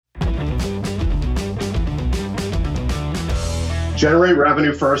Generate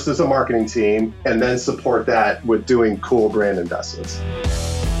revenue first as a marketing team, and then support that with doing cool brand investments.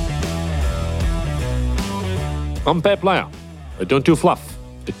 I'm Pep Laya. I don't do fluff.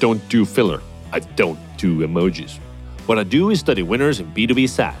 I don't do filler. I don't do emojis. What I do is study winners in B2B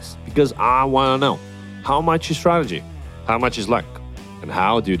SaaS because I want to know how much is strategy, how much is luck, and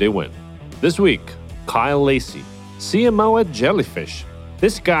how do they win. This week, Kyle Lacey, CMO at Jellyfish.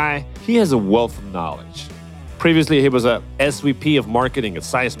 This guy, he has a wealth of knowledge. Previously, he was a SVP of marketing at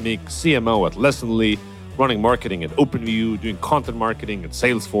Seismic, CMO at Lessonly, running marketing at OpenView, doing content marketing at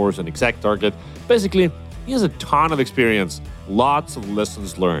Salesforce and ExactTarget. Basically, he has a ton of experience, lots of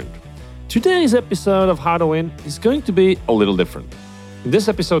lessons learned. Today's episode of How to Win is going to be a little different. In this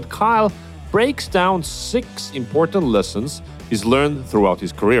episode, Kyle breaks down 6 important lessons he's learned throughout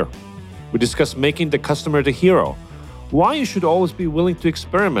his career. We discuss making the customer the hero, why you should always be willing to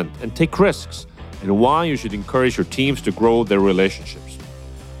experiment and take risks, and why you should encourage your teams to grow their relationships.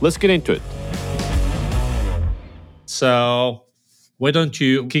 Let's get into it. So, why don't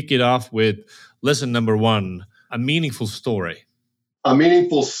you kick it off with lesson number 1, a meaningful story. A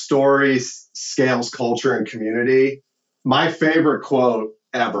meaningful story scales culture and community. My favorite quote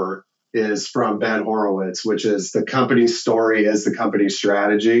ever is from Ben Horowitz, which is the company's story is the company's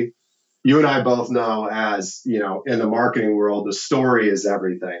strategy. You and I both know, as you know, in the marketing world, the story is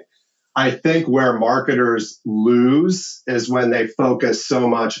everything. I think where marketers lose is when they focus so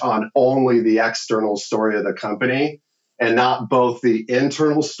much on only the external story of the company and not both the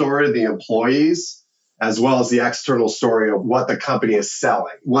internal story of the employees as well as the external story of what the company is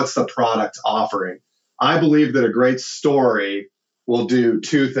selling. What's the product offering? I believe that a great story will do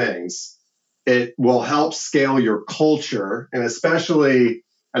 2 things. It will help scale your culture, and especially,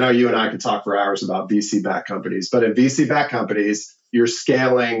 I know you and I could talk for hours about VC-backed companies, but in VC-backed companies, you're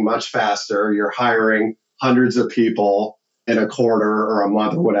scaling much faster. You're hiring hundreds of people in a quarter or a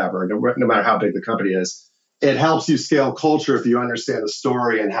month or whatever, no matter how big the company is. It helps you scale culture if you understand the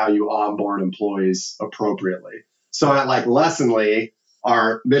story and how you onboard employees appropriately. So at like Lessonly,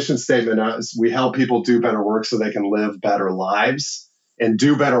 our mission statement is we help people do better work so they can live better lives. And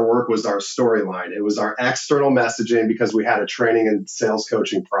do better work was our storyline. It was our external messaging because we had a training and sales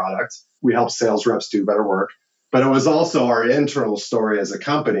coaching product. We help sales reps do better work. But it was also our internal story as a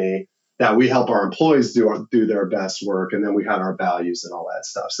company that we help our employees do their best work. And then we had our values and all that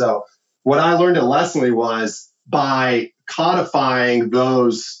stuff. So what I learned at Lessonly was by codifying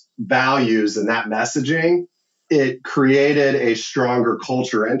those values and that messaging, it created a stronger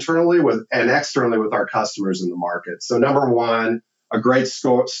culture internally and externally with our customers in the market. So number 1, a great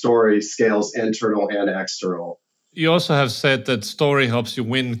story scales internal and external. You also have said that story helps you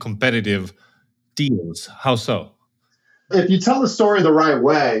win competitive deals. How so? If you tell the story the right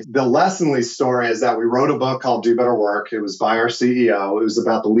way, the Lessonly story is that we wrote a book called Do Better Work. It was by our CEO. It was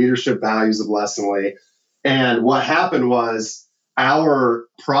about the leadership values of Lessonly. And what happened was our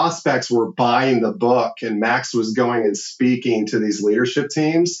prospects were buying the book, and Max was going and speaking to these leadership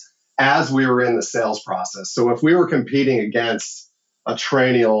teams as we were in the sales process. So if we were competing against a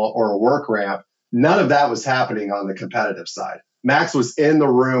trainee or a work ramp, none of that was happening on the competitive side. Max was in the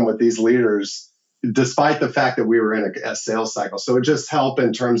room with these leaders despite the fact that we were in a sales cycle. So it just helped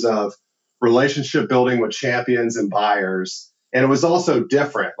in terms of relationship building with champions and buyers. And it was also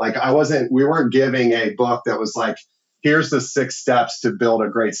different. Like we weren't giving a book that was like, here's the 6 steps to build a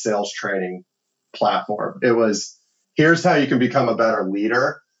great sales training platform. It was, here's how you can become a better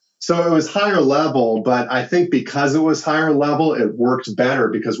leader. So it was higher level, but I think because it was higher level, it worked better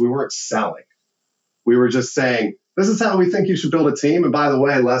because we weren't selling. We were just saying, this is how we think you should build a team. And by the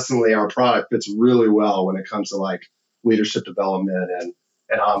way, Lessonly, our product fits really well when it comes to like leadership development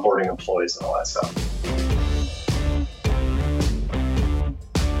and onboarding employees and all that stuff.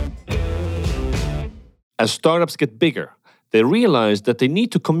 As startups get bigger, they realize that they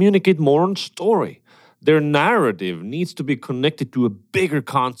need to communicate more on story. Their narrative needs to be connected to a bigger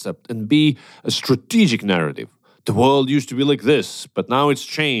concept and be a strategic narrative. The world used to be like this, but now it's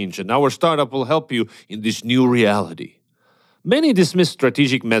changed, and our startup will help you in this new reality. Many dismiss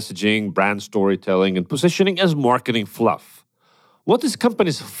strategic messaging, brand storytelling, and positioning as marketing fluff. What these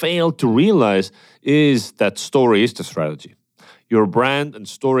companies fail to realize is that story is the strategy. Your brand and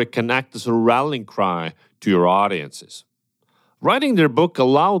story can act as a rallying cry to your audiences. Writing their book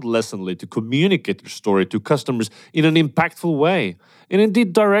allowed Lessonly to communicate their story to customers in an impactful way, and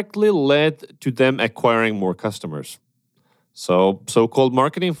indeed directly led to them acquiring more customers. So, so-called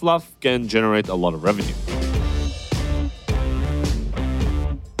marketing fluff can generate a lot of revenue.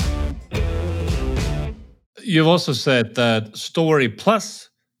 You've also said that story plus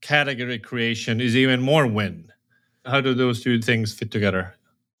category creation is even more win. How do those two things fit together?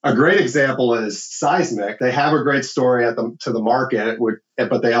 A great example is Seismic. They have a great story to the market,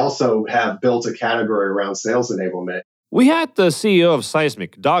 but they also have built a category around sales enablement. We had the CEO of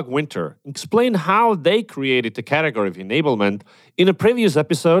Seismic, Doug Winter, explain how they created the category of enablement in a previous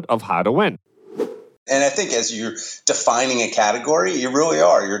episode of How to Win. And I think as you're defining a category, you really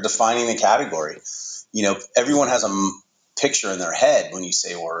are. You're defining the category. Everyone has a picture in their head when you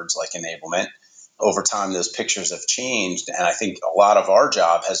say words like enablement. Over time, those pictures have changed. And I think a lot of our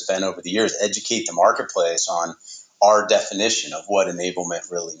job has been over the years, educate the marketplace on our definition of what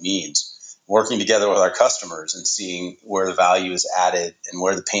enablement really means. Working together with our customers and seeing where the value is added and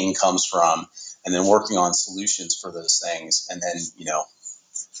where the pain comes from, and then working on solutions for those things. And then,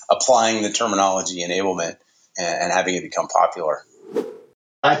 applying the terminology enablement and having it become popular.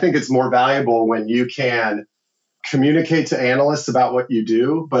 I think it's more valuable when you can communicate to analysts about what you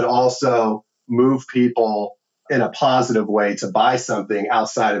do, but also move people in a positive way to buy something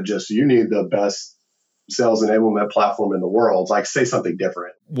outside of just you need the best sales enablement platform in the world. Like, say something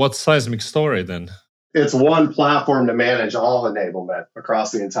different. What's Seismic's story then? It's one platform to manage all enablement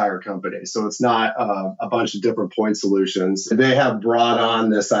across the entire company. So it's not a bunch of different point solutions. They have brought on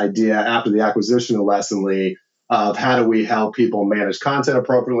this idea after the acquisition of Lessonly of how do we help people manage content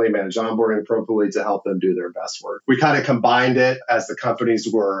appropriately, manage onboarding appropriately to help them do their best work. We kind of combined it as the companies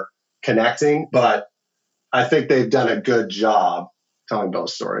were connecting, but I think they've done a good job telling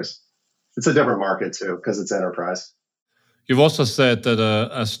both stories. It's a different market too, because it's enterprise. You've also said that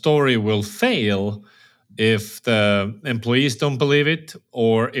a story will fail if the employees don't believe it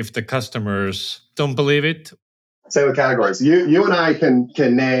or if the customers don't believe it. Same with categories. You and I can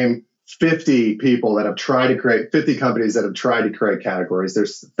name 50 people that have tried to create 50 companies that have tried to create categories.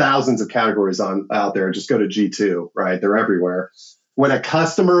 There's thousands of categories out there. Just go to G2, right? They're everywhere. When a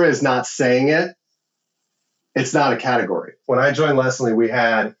customer is not saying it, it's not a category. When I joined Lessonly, we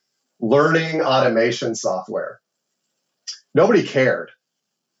had learning automation software. Nobody cared.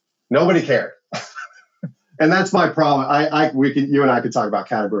 And that's my problem. You and I could talk about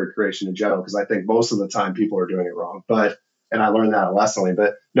category creation in general, because I think most of the time people are doing it wrong. And I learned that at Lessonly,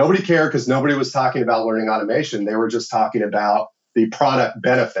 but nobody cared because nobody was talking about learning automation. They were just talking about the product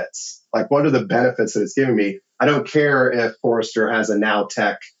benefits. Like, what are the benefits that it's giving me? I don't care if Forrester has a Now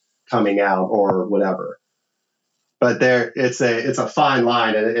Tech coming out or whatever. But it's a fine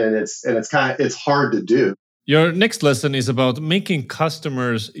line, and it's hard to do. Your next lesson is about making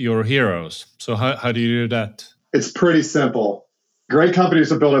customers your heroes. So how do you do that? It's pretty simple. Great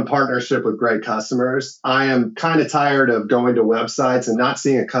companies are built in partnership with great customers. I am kind of tired of going to websites and not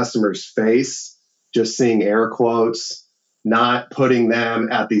seeing a customer's face, just seeing air quotes, not putting them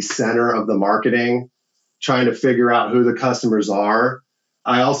at the center of the marketing, trying to figure out who the customers are.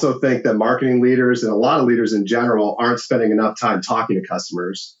 I also think that marketing leaders and a lot of leaders in general aren't spending enough time talking to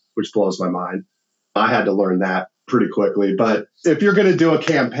customers, which blows my mind. I had to learn that pretty quickly. But if you're going to do a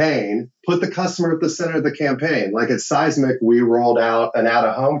campaign, put the customer at the center of the campaign. Like at Seismic, we rolled out an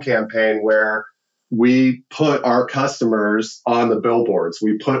out-of-home campaign where we put our customers on the billboards.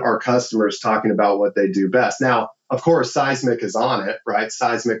 We put our customers talking about what they do best. Now, of course, Seismic is on it, right?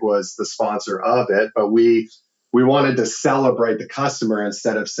 Seismic was the sponsor of it, but we wanted to celebrate the customer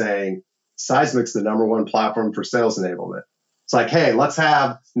instead of saying Seismic's the number one platform for sales enablement. It's like, hey, let's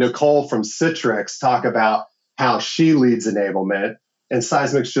have Nicole from Citrix talk about how she leads enablement, and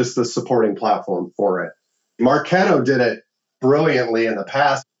Seismic's just the supporting platform for it. Marketo did it brilliantly in the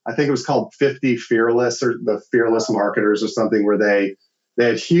past. I think it was called 50 Fearless or the Fearless Marketers or something, where they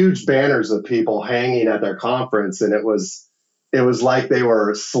had huge banners of people hanging at their conference, and it was like they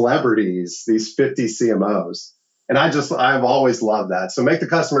were celebrities, these 50 CMOs. And I've always loved that. So make the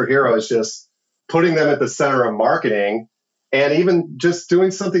customer hero is just putting them at the center of marketing, and even just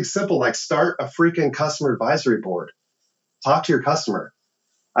doing something simple like start a freaking customer advisory board. Talk to your customer.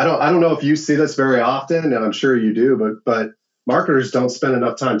 I don't know if you see this very often, and I'm sure you do, but marketers don't spend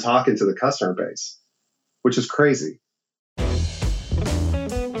enough time talking to the customer base, which is crazy.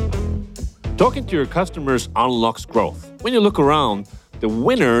 Talking to your customers unlocks growth. When you look around, the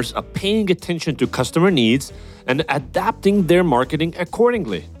winners are paying attention to customer needs and adapting their marketing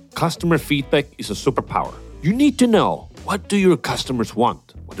accordingly. Customer feedback is a superpower. You need to know, what do your customers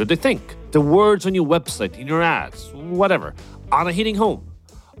want? What do they think? The words on your website, in your ads, whatever. Are they hitting home?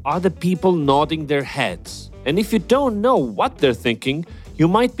 Are the people nodding their heads? And if you don't know what they're thinking, you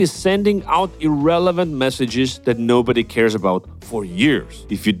might be sending out irrelevant messages that nobody cares about for years.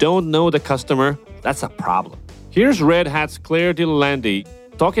 If you don't know the customer, that's a problem. Here's Red Hat's Claire DeLandi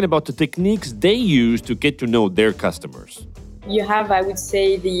talking about the techniques they use to get to know their customers. you have, I would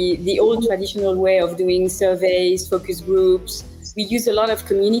say, the old traditional way of doing surveys, focus groups. We use a lot of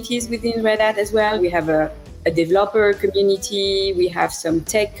communities within Red Hat as well. We have a developer community, we have some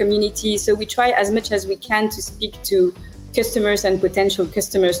tech community. So we try as much as we can to speak to customers and potential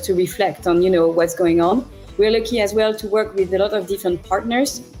customers to reflect on, what's going on. We're lucky as well to work with a lot of different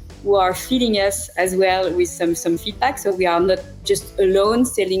partners who are feeding us as well with some feedback. So we are not just alone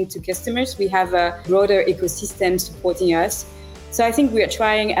selling to customers. We have a broader ecosystem supporting us. So I think we are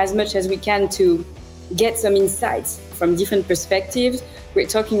trying as much as we can to get some insights from different perspectives. We're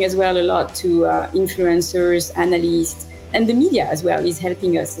talking as well a lot to influencers, analysts, and the media as well is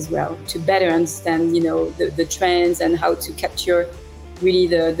helping us as well to better understand, the trends and how to capture really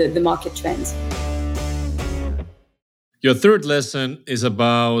the market trends. Your third lesson is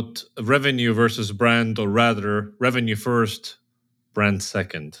about revenue versus brand, or rather, revenue first, brand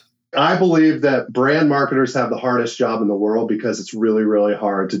second. I believe that brand marketers have the hardest job in the world because it's really, really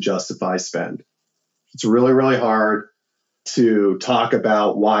hard to justify spend. It's really, really hard to talk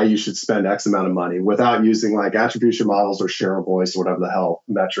about why you should spend X amount of money without using like attribution models or share of voice or whatever the hell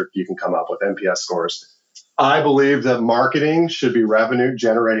metric you can come up with, NPS scores. I believe that marketing should be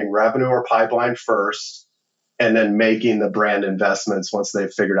generating revenue or pipeline first, and then making the brand investments once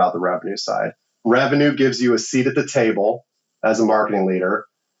they've figured out the revenue side. Revenue gives you a seat at the table as a marketing leader.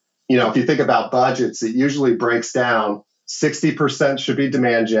 If you think about budgets, it usually breaks down 60% should be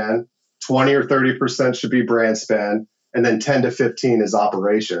demand gen, 20 or 30% should be brand spend, and then 10 to 15 is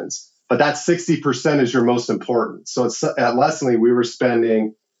operations. But that 60% is your most important. So at Lessonly, we were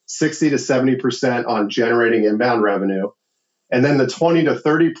spending 60 to 70% on generating inbound revenue. And then the 20 to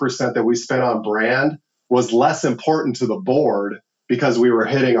 30% that we spent on brand was less important to the board because we were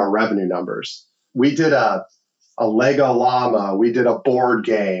hitting our revenue numbers. We did a Lego llama, we did a board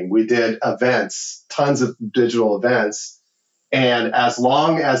game, we did events, tons of digital events. And as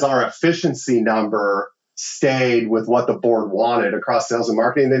long as our efficiency number stayed with what the board wanted across sales and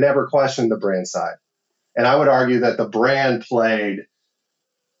marketing, they never questioned the brand side. And I would argue that the brand played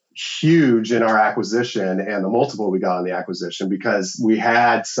huge in our acquisition and the multiple we got on the acquisition because we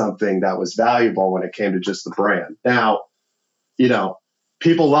had something that was valuable when it came to just the brand. Now,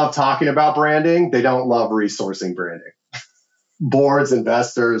 people love talking about branding. They don't love resourcing branding. Boards,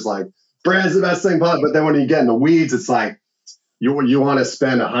 investors, like brand's the best thing, but then when you get in the weeds, it's like, you want to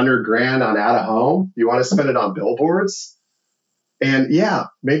spend $100,000 on out of home? You want to spend it on billboards? And yeah,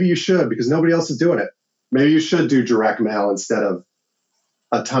 maybe you should because nobody else is doing it. Maybe you should do direct mail instead of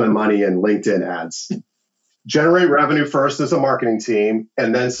a ton of money in LinkedIn ads. Generate revenue first as a marketing team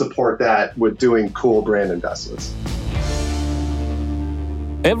and then support that with doing cool brand investments.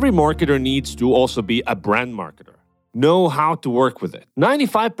 Every marketer needs to also be a brand marketer. Know how to work with it.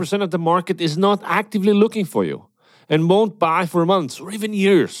 95% of the market is not actively looking for you and won't buy for months or even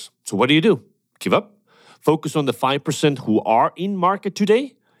years. So what do? Give up? Focus on the 5% who are in market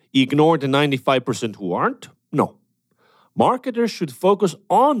today? Ignore the 95% who aren't? No. Marketers should focus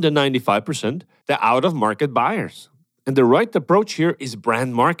on the 95%, the out-of-market buyers. And the right approach here is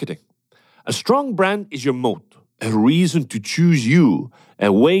brand marketing. A strong brand is your moat, a reason to choose you, a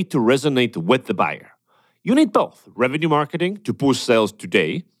way to resonate with the buyer. You need both revenue marketing to push sales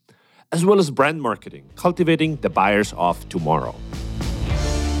today, as well as brand marketing, cultivating the buyers of tomorrow.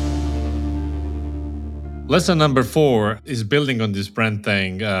 Lesson number 4 is building on this brand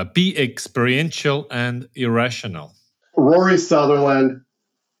thing. Be experiential and irrational. Rory Sutherland,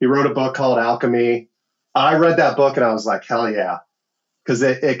 he wrote a book called Alchemy. I read that book and I was like, hell yeah. Because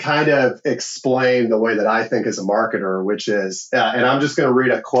it kind of explained the way that I think as a marketer, which is, and I'm just going to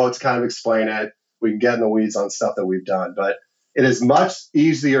read a quote to kind of explain it. We can get in the weeds on stuff that we've done, but it is much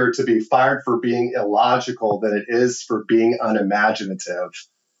easier to be fired for being illogical than it is for being unimaginative.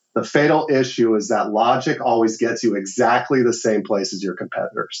 The fatal issue is that logic always gets you exactly the same place as your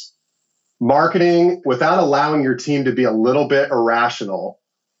competitors. Marketing, without allowing your team to be a little bit irrational,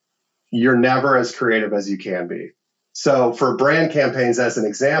 you're never as creative as you can be. So for brand campaigns, as an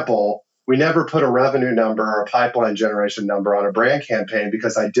example, we never put a revenue number or a pipeline generation number on a brand campaign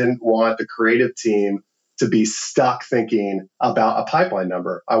because I didn't want the creative team to be stuck thinking about a pipeline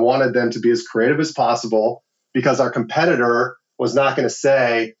number. I wanted them to be as creative as possible because our competitor was not going to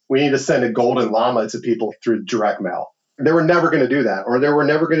say, we need to send a golden llama to people through direct mail. They were never going to do that, or they were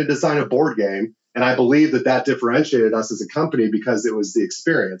never going to design a board game. And I believe that differentiated us as a company because it was the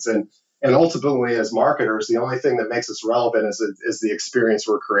experience. And ultimately, as marketers, the only thing that makes us relevant is the experience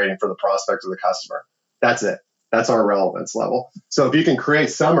we're creating for the prospect or the customer. That's it. That's our relevance level. So if you can create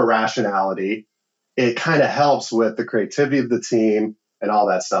some irrationality, it kind of helps with the creativity of the team and all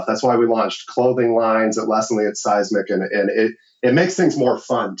that stuff. That's why we launched clothing lines at Lessonly, at Seismic, and it makes things more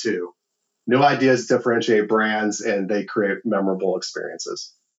fun too. New ideas differentiate brands, and they create memorable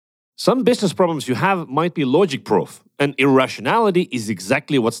experiences. Some business problems you have might be logic proof, and irrationality is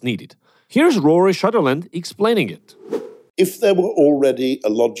exactly what's needed. Here's Rory Sutherland explaining it. If there were already a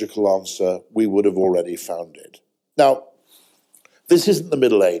logical answer, we would have already found it. Now, this isn't the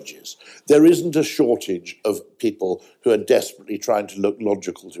Middle Ages. There isn't a shortage of people who are desperately trying to look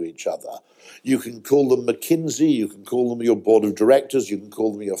logical to each other. You can call them McKinsey, you can call them your board of directors, you can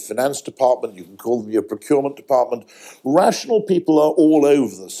call them your finance department, you can call them your procurement department. Rational people are all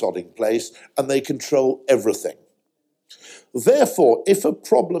over the sodding place, and they control everything. Therefore, if a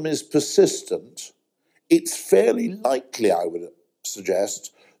problem is persistent, it's fairly likely, I would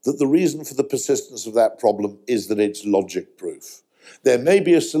suggest, that the reason for the persistence of that problem is that it's logic proof. There may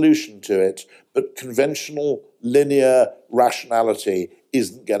be a solution to it, but conventional linear rationality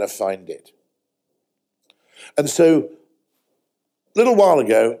isn't going to find it. And so, a little while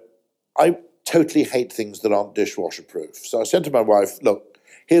ago, I totally hate things that aren't dishwasher proof. So I said to my wife, look,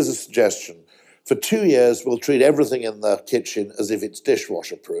 here's a suggestion. For 2 years, we'll treat everything in the kitchen as if it's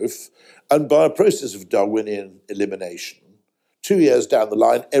dishwasher proof. And by a process of Darwinian elimination, 2 years down the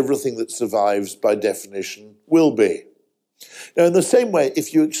line, everything that survives by definition will be. Now, in the same way,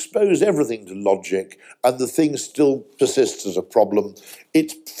 if you expose everything to logic and the thing still persists as a problem,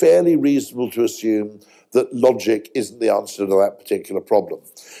 it's fairly reasonable to assume that logic isn't the answer to that particular problem.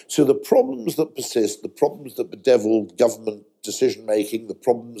 So the problems that persist, the problems that bedevil government decision-making, the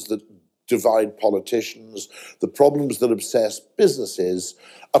problems that divide politicians, the problems that obsess businesses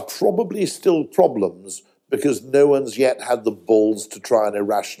are probably still problems because no one's yet had the balls to try an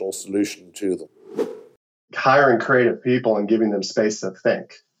irrational solution to them. Hiring creative people and giving them space to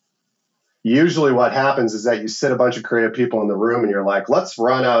think. Usually what happens is that you sit a bunch of creative people in the room and you're like, let's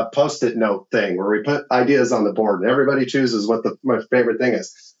run a Post-it note thing where we put ideas on the board and everybody chooses what my favorite thing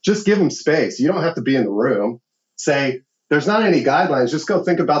is. Just give them space. You don't have to be in the room. Say, there's not any guidelines. Just go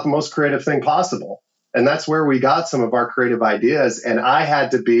think about the most creative thing possible. And that's where we got some of our creative ideas. And I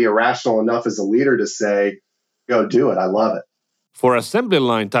had to be irrational enough as a leader to say, go do it. I love it. For assembly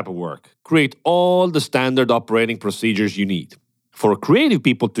line type of work, create all the standard operating procedures you need. For creative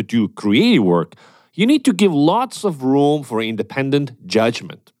people to do creative work, you need to give lots of room for independent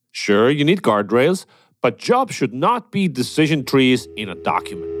judgment. Sure, you need guardrails, but jobs should not be decision trees in a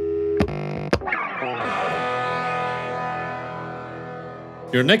document.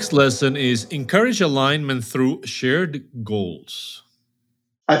 Your next lesson is encourage alignment through shared goals.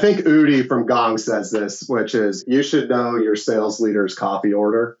 I think Udi from Gong says this, which is, you should know your sales leader's coffee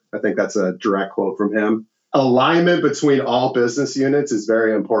order. I think that's a direct quote from him. Alignment between all business units is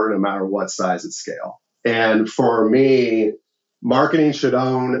very important no matter what size and scale. And for me, marketing should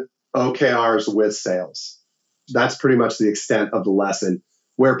own OKRs with sales. That's pretty much the extent of the lesson.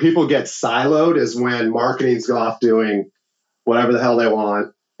 Where people get siloed is when marketing's off doing whatever the hell they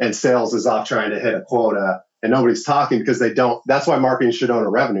want and sales is off trying to hit a quota. And nobody's talking because they don't. That's why marketing should own a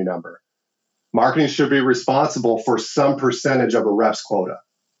revenue number. Marketing should be responsible for some percentage of a rep's quota.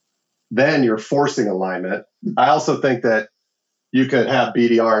 Then you're forcing alignment. I also think that you could have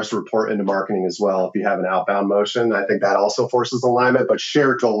BDRs report into marketing as well if you have an outbound motion. I think that also forces alignment, but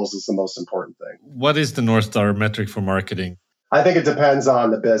shared goals is the most important thing. What is the North Star metric for marketing? I think it depends on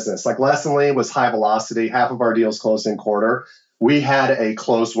the business. Like Lessonly was high velocity. Half of our deals closed in quarter. We had a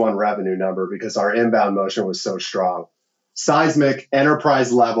closed won revenue number because our inbound motion was so strong. Seismic,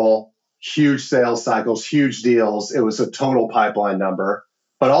 enterprise level, huge sales cycles, huge deals. It was a total pipeline number.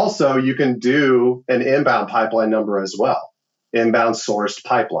 But also you can do an inbound pipeline number as well, inbound sourced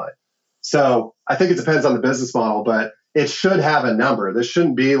pipeline. So I think it depends on the business model, but it should have a number. This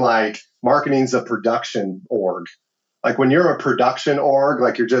shouldn't be like marketing's a production org. Like when you're a production org,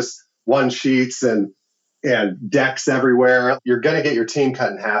 like you're just one sheets and decks everywhere, you're going to get your team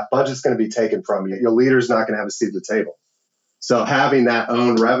cut in half. Budget's going to be taken from you. Your leader's not going to have a seat at the table. So having that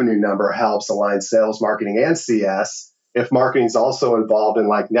own revenue number helps align sales, marketing, and CS if marketing's also involved in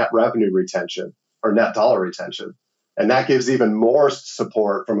like net revenue retention or net dollar retention. And that gives even more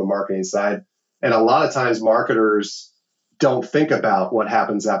support from a marketing side. And a lot of times marketers don't think about what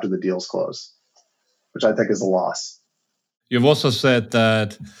happens after the deals close, which I think is a loss. You've also said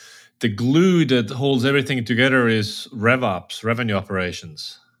that the glue that holds everything together is RevOps, revenue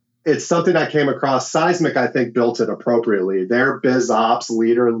operations. It's something I came across. Seismic, I think, built it appropriately. Their biz ops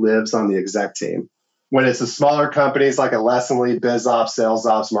leader lives on the exec team. When it's a smaller companies like a Lessonly, biz ops, sales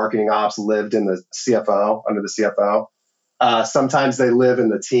ops, marketing ops lived in the CFO, under the CFO. Sometimes they live in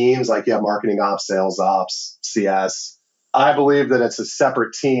the teams, like marketing ops, sales ops, CS. I believe that it's a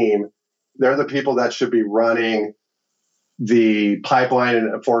separate team. They're the people that should be running the pipeline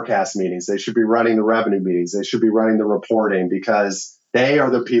and forecast meetings. They should be running the revenue meetings. They should be running the reporting, because they are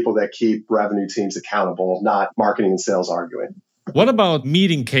the people that keep revenue teams accountable, not marketing and sales arguing. What about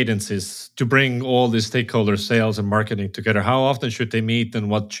meeting cadences to bring all the stakeholders, sales and marketing together? How often should they meet and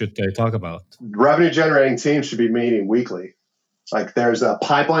what should they talk about? Revenue generating teams should be meeting weekly. Like there's a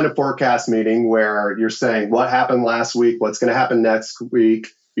pipeline and forecast meeting where you're saying what happened last week, what's going to happen next week.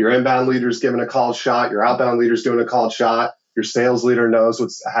 Your inbound leader's giving a called shot. Your outbound leader's doing a called shot. Your sales leader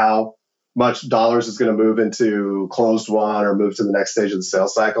knows how much dollars is going to move into closed won or move to the next stage of the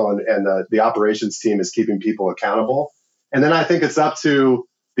sales cycle. And the operations team is keeping people accountable. And then I think it's up to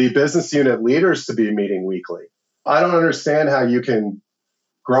the business unit leaders to be meeting weekly. I don't understand how you can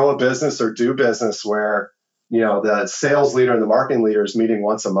grow a business or do business where, the sales leader and the marketing leader is meeting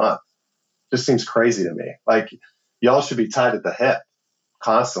once a month. Just seems crazy to me. Like y'all should be tied at the hip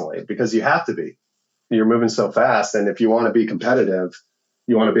constantly, because you have to be. You're moving so fast. And if you want to be competitive,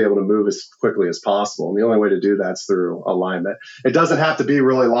 you want to be able to move as quickly as possible. And the only way to do that's through alignment. It doesn't have to be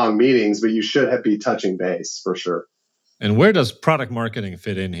really long meetings, but you should be touching base for sure. And where does product marketing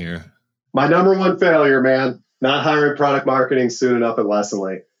fit in here? My number one failure, man, not hiring product marketing soon enough at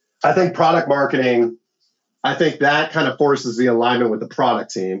Lessonly. I think product marketing, that kind of forces the alignment with the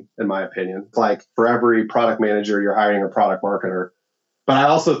product team, in my opinion. Like for every product manager, you're hiring a product marketer. But I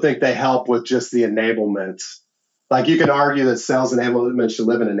also think they help with just the enablement. Like you can argue that sales enablement should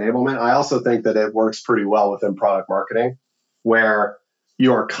live in enablement. I also think that it works pretty well within product marketing, where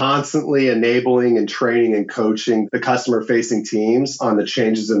you are constantly enabling and training and coaching the customer-facing teams on the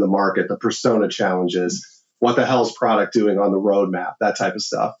changes in the market, the persona challenges, what the hell is product doing on the roadmap, that type of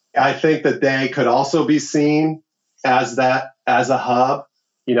stuff. I think that they could also be seen as a hub.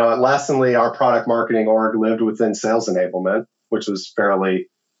 At Lessonly, our product marketing org lived within sales enablement, which was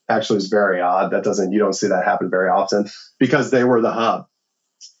very odd. You don't see that happen very often, because they were the hub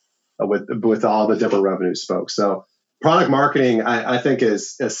with all the different revenue spokes. So product marketing, I think,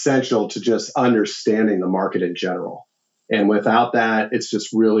 is essential to just understanding the market in general. And without that, it's just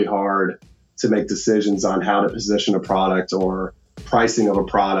really hard to make decisions on how to position a product or pricing of a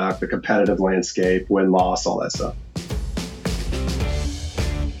product, the competitive landscape, win-loss, all that stuff.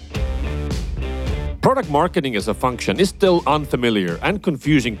 Product marketing as a function is still unfamiliar and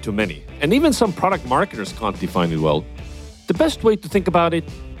confusing to many, and even some product marketers can't define it well. The best way to think about it,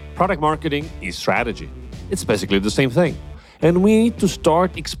 product marketing is strategy. It's basically the same thing, and we need to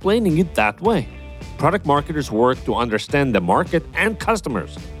start explaining it that way. Product marketers work to understand the market and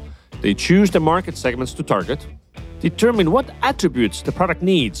customers. They choose the market segments to target, determine what attributes the product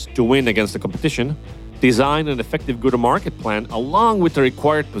needs to win against the competition, design an effective go-to-market plan along with the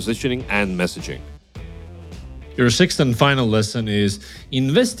required positioning and messaging. Your sixth and final lesson is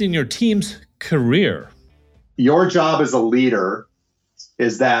invest in your team's career. Your job as a leader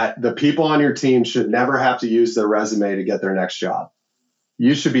is that the people on your team should never have to use their resume to get their next job.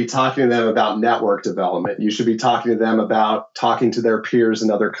 You should be talking to them about network development. You should be talking to them about talking to their peers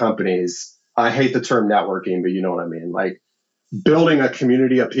in other companies. I hate the term networking, but you know what I mean. Like building a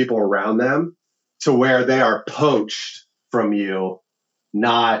community of people around them to where they are poached from you,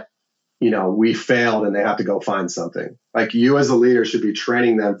 not, we failed and they have to go find something. Like you as a leader should be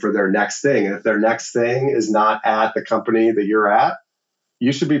training them for their next thing. And if their next thing is not at the company that you're at,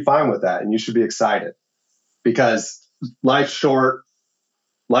 you should be fine with that and you should be excited, because life's short.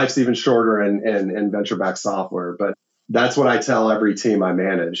 Life's even shorter in venture-backed software. But that's what I tell every team I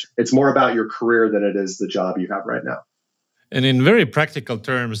manage. It's more about your career than it is the job you have right now. And in very practical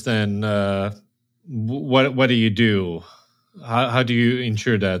terms, then, what do you do? How do you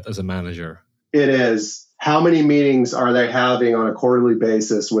ensure that as a manager? It is, how many meetings are they having on a quarterly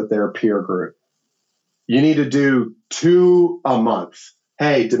basis with their peer group? You need to do 2 a month.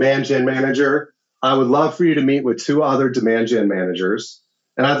 Hey, demand gen manager, I would love for you to meet with 2 other demand gen managers,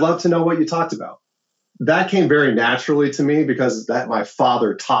 and I'd love to know what you talked about. That came very naturally to me because my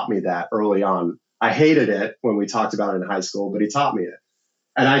father taught me that early on. I hated it when we talked about it in high school, but he taught me it.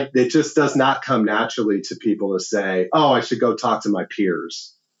 And it just does not come naturally to people to say, oh, I should go talk to my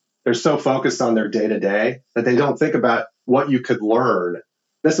peers. They're so focused on their day-to-day that they don't think about what you could learn.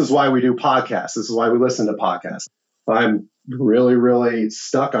 This is why we do podcasts. This is why we listen to podcasts. If I'm really, really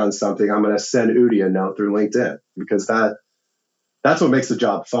stuck on something, I'm going to send Udi a note through LinkedIn, because that's what makes the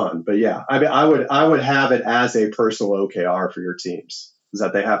job fun. But yeah, I would have it as a personal OKR for your teams, is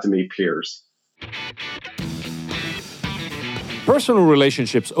that they have to meet peers. Personal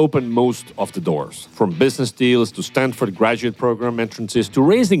relationships open most of the doors, from business deals to Stanford graduate program entrances to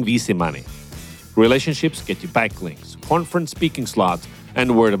raising VC money. Relationships get you backlinks, conference speaking slots,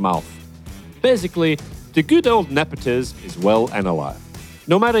 and word of mouth. Basically, the good old nepotism is well and alive.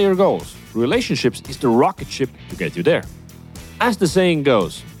 No matter your goals, relationships is the rocket ship to get you there. As the saying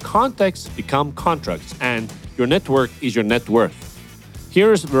goes, contacts become contracts and your network is your net worth.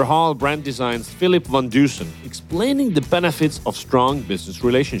 Here's Verhaal Brand Design's Philip van Dusen explaining the benefits of strong business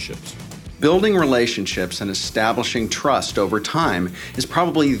relationships. Building relationships and establishing trust over time is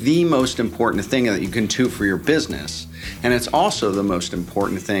probably the most important thing that you can do for your business. And it's also the most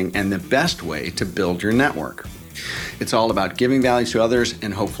important thing and the best way to build your network. It's all about giving value to others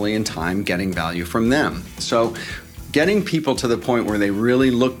and hopefully in time getting value from them. So getting people to the point where they really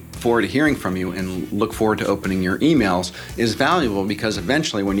look forward to hearing from you and look forward to opening your emails is valuable, because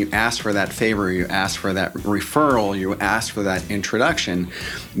eventually when you ask for that favor, you ask for that referral, you ask for that introduction,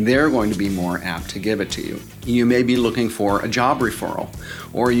 they're going to be more apt to give it to you. You may be looking for a job referral,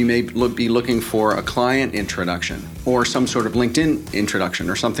 or you may be looking for a client introduction or some sort of LinkedIn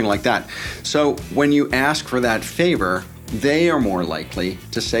introduction or something like that. So when you ask for that favor, they are more likely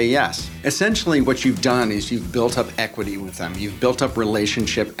to say yes. Essentially, what you've done is you've built up equity with them. You've built up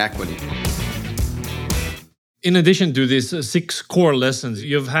relationship equity. In addition to these 6 core lessons,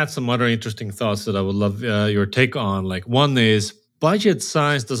 you've had some other interesting thoughts that I would love your take on. Like, one is budget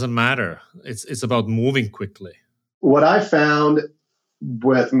size doesn't matter. It's about moving quickly. What I found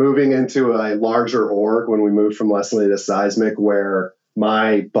with moving into a larger org when we moved from Lessonly to Seismic, where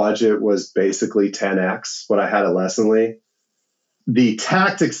my budget was basically 10x what I had at Lessonly, the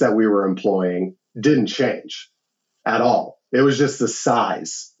tactics that we were employing didn't change at all. It was just the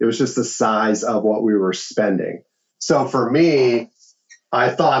size. It was just the size of what we were spending. So for me, I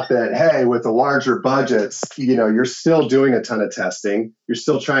thought that, hey, with the larger budgets, you're still doing a ton of testing. You're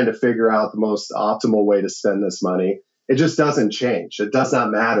still trying to figure out the most optimal way to spend this money. It just doesn't change. It does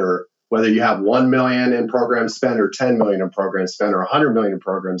not matter whether you have 1 million in program spend or 10 million in program spend or 100 million in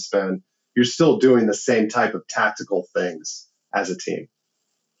program spend. You're still doing the same type of tactical things as a team,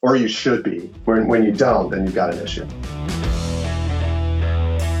 or you should be. When you don't, then you've got an issue.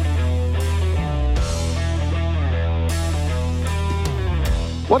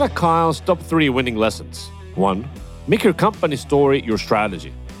 What are Kyle's top 3 winning lessons? 1. Make your company story your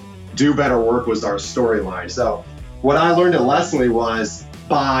strategy. Do better work was our storyline. So what I learned at Lessonly was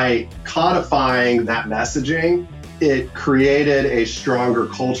by codifying that messaging, it created a stronger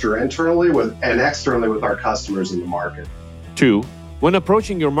culture internally and externally with our customers in the market. 2. When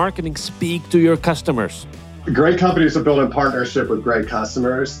approaching your marketing, speak to your customers. Great companies are built in partnership with great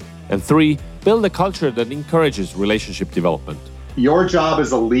customers. And 3. Build a culture that encourages relationship development. Your job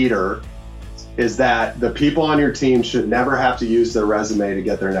as a leader is that the people on your team should never have to use their resume to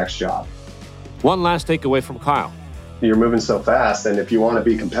get their next job. One last takeaway from Kyle. You're moving so fast, and if you want to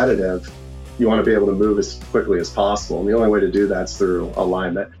be competitive, you want to be able to move as quickly as possible. And the only way to do that is through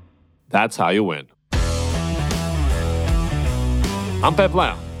alignment. That's how you win. I'm Pep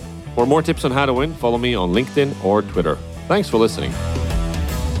Lau. For more tips on how to win, follow me on LinkedIn or Twitter. Thanks for listening.